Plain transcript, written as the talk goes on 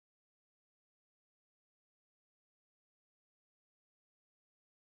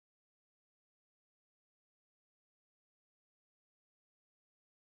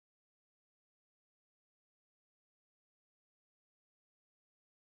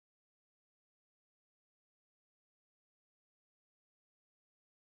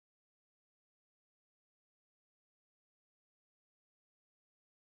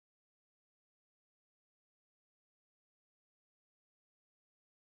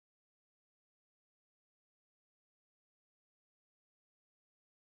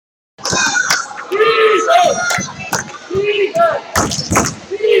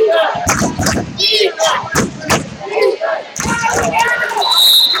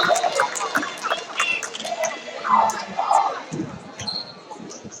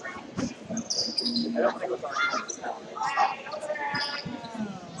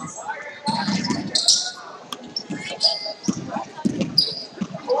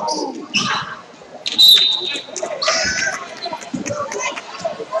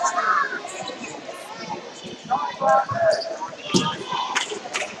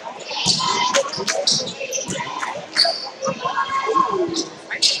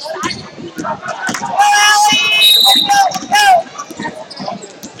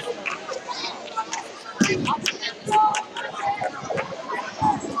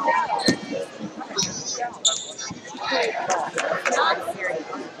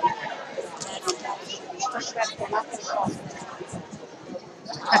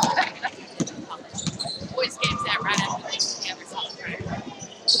Boys games that right after they have a contract.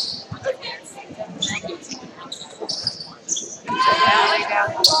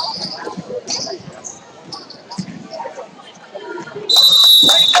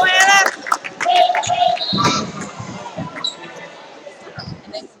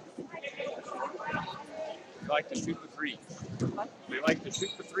 They like to shoot the three. They like to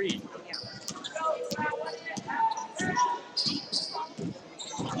shoot the three.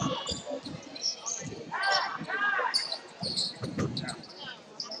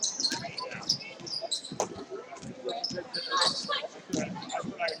 That's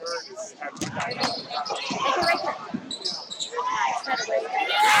what I heard is have you guys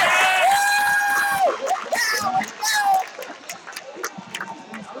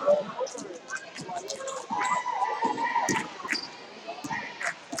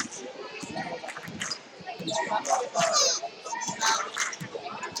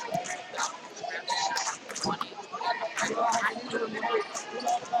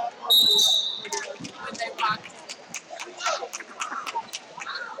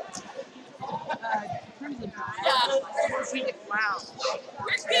Wow.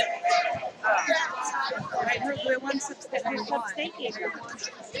 I heard the one substantiated.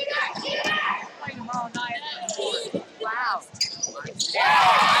 Playing them all night. Wow.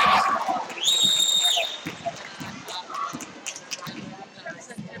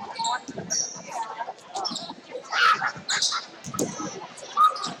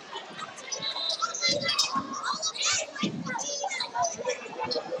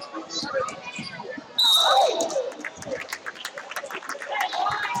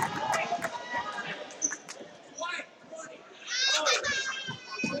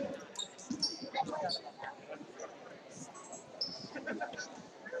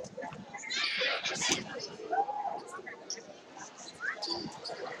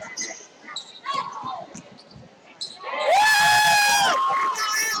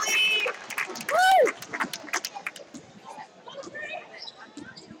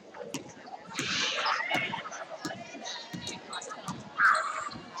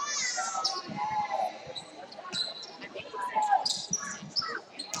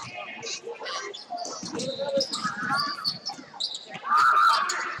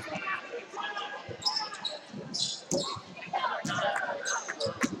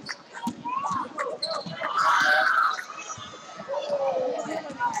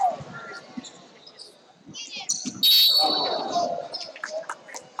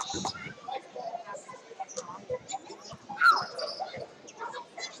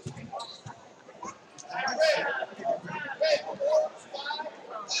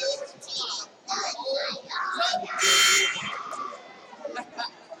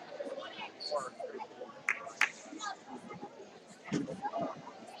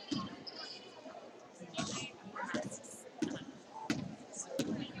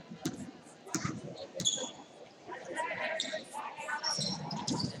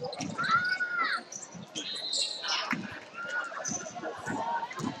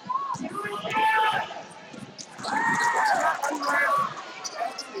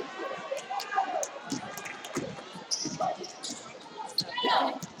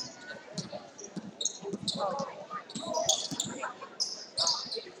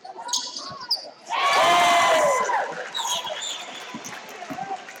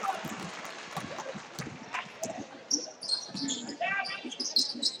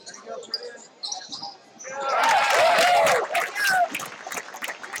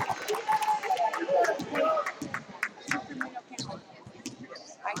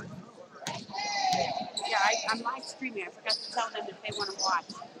 I'm live streaming. I forgot to tell them if they want to watch.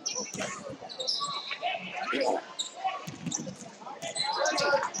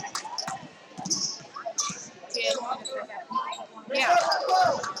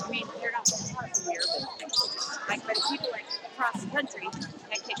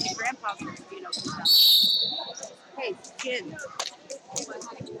 take your grandpa's to Reno. Hey, Jen.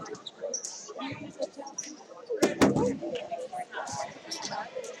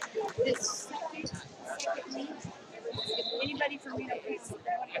 This second week, if anybody from Reno County want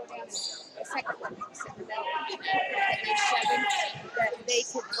to go down the second one, except the middle one, that they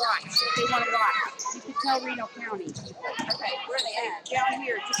could watch, if they want to watch. You could tell Reno County. Okay, where are they at? Down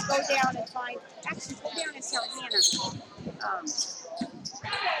here, just go down and find, actually go down and tell Hannah.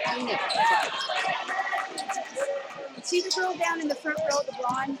 See the girl down in the front row, the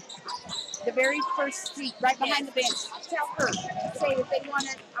blonde? The very first seat, right behind the bench. Tell her, say if they want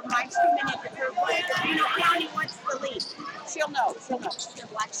a live stream in it, if Reno County wants the lead. She'll know. The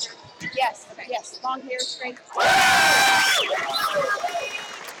black shirt. Yes, yes. Long hair, straight.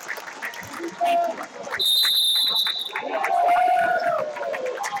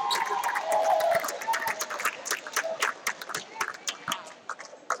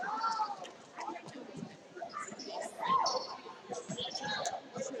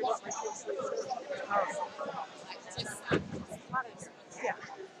 Yeah.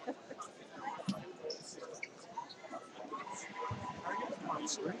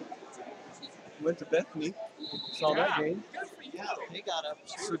 Went to Bethany, saw that game. Yeah, they got up.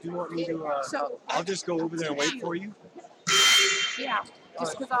 So do you want me to, So, I'll just go over there and wait for you? yeah,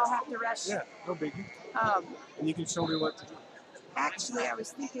 just because I'll have to rush. Yeah, no biggie. And you can show me what to do. Actually, I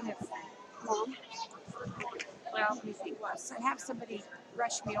was thinking of Mom. Well, let me think. Have somebody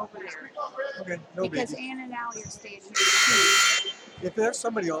rush me over there. Okay, no Because biggie. Ann and Allie are staying here too. If there's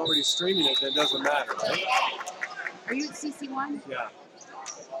somebody already streaming it, then it doesn't matter, right? Are you at CC1? Yeah.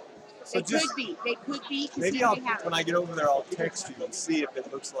 So They just, could be. They could be. maybe when I get over there, I'll text you and see if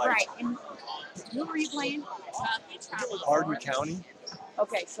it looks like Right. And who are you playing? Hardin County.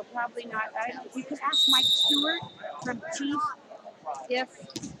 Okay, so probably not. I don't. You could ask Mike Stewart from Chief if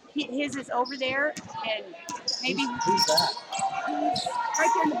his is over there, and maybe Who's that? he's right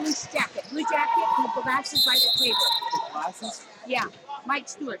there in the blue jacket, and the glasses by the table. The glasses? Yeah, Mike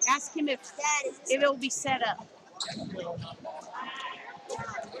Stewart. Ask him if it'll be set up.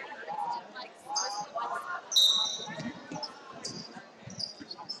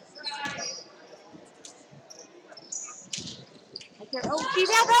 Oh, keep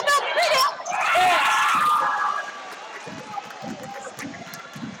out,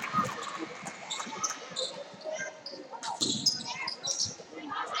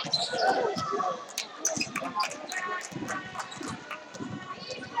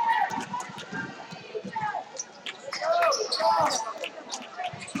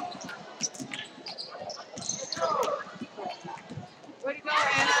 Way to go,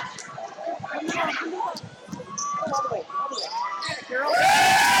 Anna. all the way. Girl.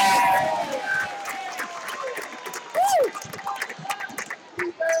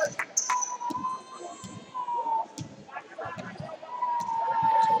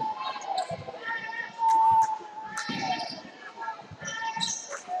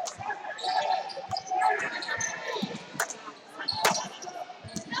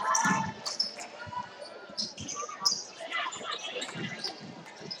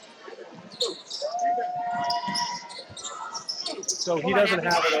 So he doesn't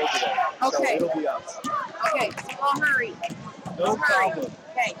have it over there. Okay. So it'll be us. Okay, so I'll hurry. No problem.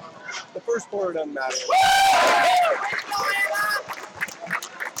 Okay. The first quarter doesn't matter.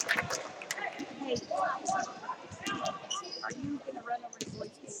 Hey, are you going to run over to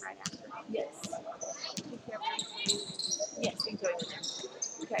Boyd's game right after? Yes. Yes, enjoy it there.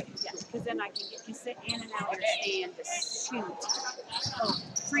 Okay, yeah, because then I can get you sit in and out your stand to shoot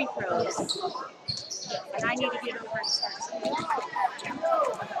free throws. And I need to get over and start shooting.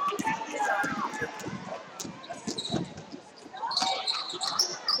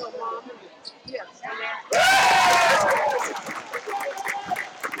 So, Mom, yes, stay there.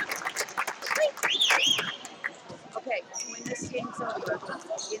 Okay, when this game's over,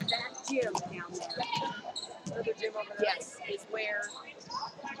 in that gym down there, Another gym over there. yes, is where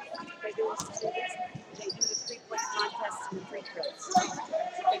they do the 3-point contest and the free throws.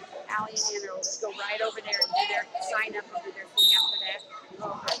 Allie and Anna will go right over there and do their sign up over their thing after that.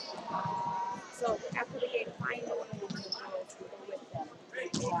 So after the game, find one of the girls and go with them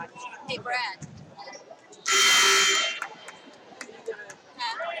to watch. Hey, Brad.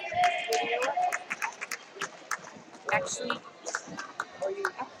 Actually,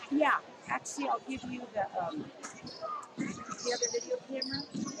 actually, I'll give you the other video camera,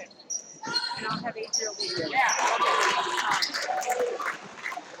 and I'll have Adriel video.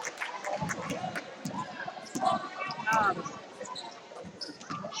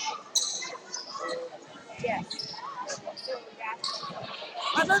 Yes.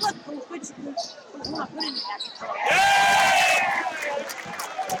 Look, which one? Put in that.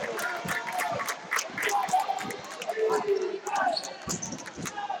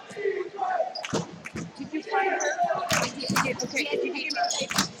 Did you find her? I did. Okay. She had to pay for it.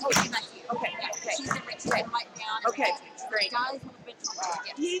 She's back here. Okay. Yeah. Okay. She's in she's in right now. Okay, great. She does have a bitch on her.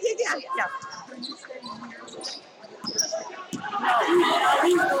 Yeah. No, we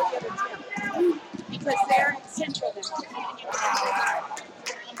go to the other gym. Because they're in central then.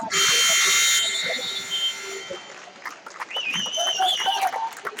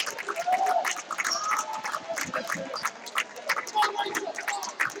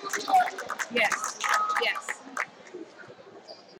 Yes.